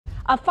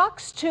A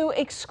Fox 2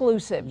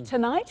 exclusive.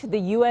 Tonight, the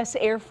U.S.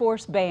 Air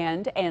Force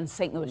Band and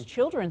St. Louis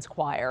Children's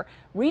Choir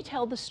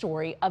retell the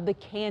story of the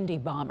Candy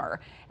Bomber,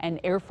 an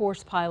Air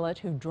Force pilot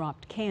who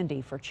dropped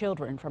candy for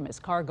children from his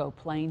cargo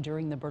plane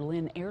during the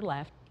Berlin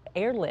airlift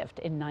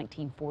in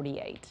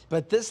 1948.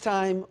 But this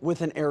time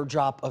with an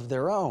airdrop of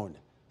their own.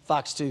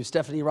 Fox 2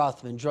 Stephanie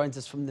Rothman joins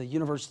us from the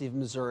University of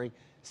Missouri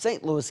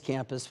St. Louis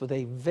campus with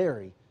a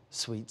very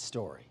sweet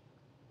story.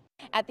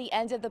 At the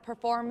end of the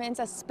performance,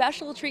 a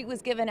special treat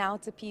was given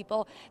out to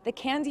people. The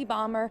Candy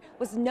Bomber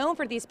was known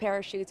for these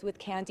parachutes with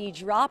candy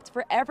dropped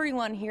for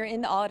everyone here in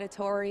the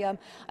auditorium.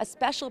 A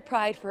special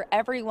pride for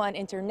everyone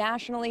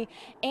internationally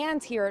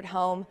and here at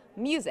home.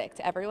 Music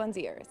to everyone's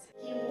ears.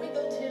 He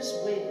wiggled his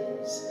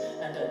wings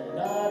and a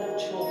knot of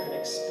children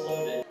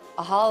exploded.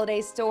 A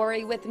holiday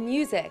story with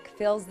music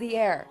fills the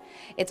air.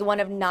 It's one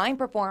of 9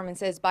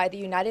 performances by the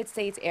United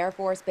States Air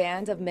Force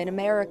Band of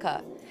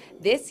Mid-America,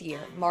 this year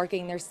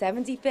marking their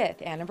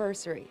 75th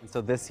anniversary.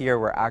 So this year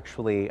we're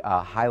actually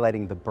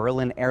highlighting the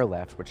Berlin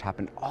airlift, which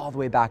happened all the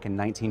way back in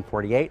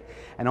 1948,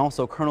 and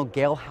also Colonel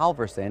Gale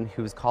Halvorson,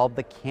 who's called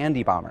the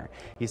Candy Bomber.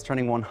 He's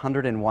turning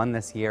 101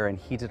 this year, and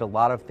he did a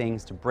lot of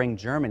things to bring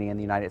Germany and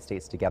the United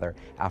States together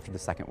after the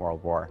Second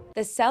World War.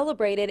 The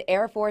celebrated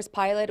Air Force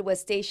pilot was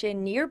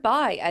stationed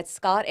nearby at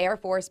Scott Air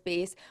Force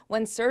Base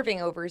when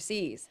serving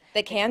overseas.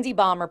 The Candy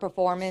Bomber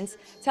performance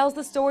tells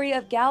the story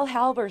of Gale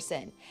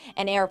Halvorson,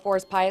 an Air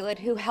Force pilot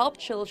who helped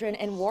children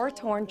in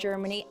war-torn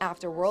Germany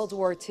after World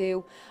War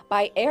II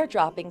by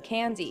airdropping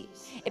candy.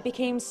 It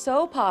became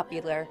so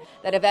popular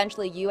that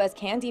eventually U.S.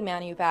 candy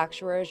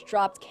manufacturers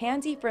dropped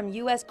candy from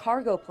U.S.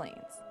 cargo planes.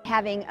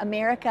 Having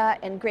America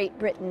and Great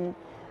Britain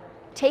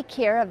take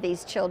care of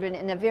these children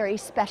in a very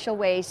special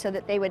way so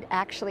that they would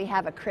actually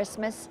have a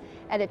Christmas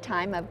at a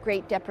time of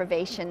great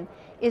deprivation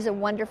is a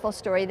wonderful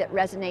story that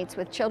resonates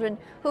with children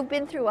who've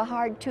been through a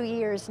hard 2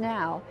 years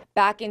now.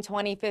 Back in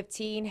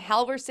 2015,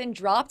 Halvorson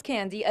dropped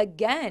candy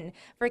again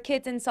for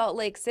kids in Salt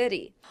Lake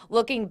City.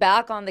 Looking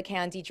back on the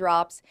candy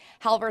drops,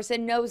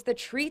 Halvorson knows the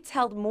treats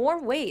held more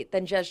weight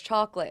than just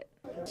chocolate.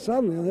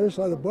 Suddenly, on the other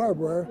side of the barbed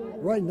wire,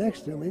 right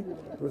next to me,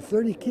 were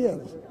 30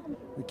 kids.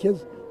 The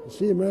kids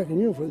see the American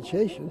uniform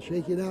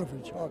shaking out for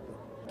chocolate.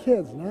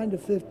 Kids, 9 to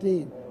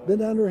 15,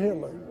 been under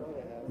Hitler.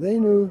 They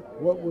knew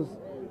what was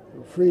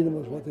freedom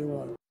was what they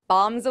wanted.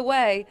 Bombs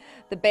away,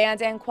 the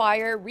band and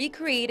choir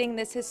recreating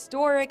this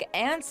historic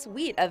and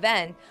sweet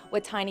event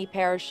with tiny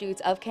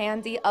parachutes of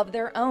candy of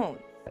their own.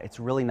 It's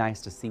really nice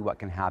to see what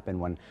can happen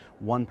when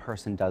one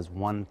person does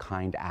one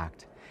kind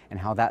act and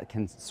how that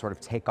can sort of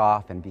take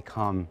off and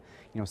become,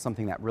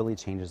 something that really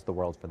changes the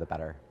world for the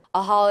better.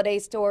 A holiday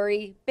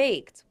story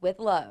baked with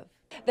love.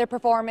 Their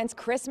performance,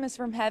 Christmas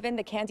from Heaven,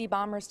 the Candy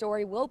Bomber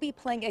story, will be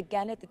playing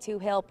again at the Two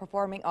Hill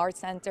Performing Arts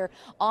Center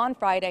on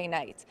Friday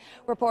night.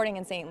 Reporting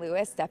in St.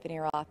 Louis, Stephanie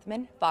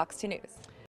Rothman, Fox 2 News.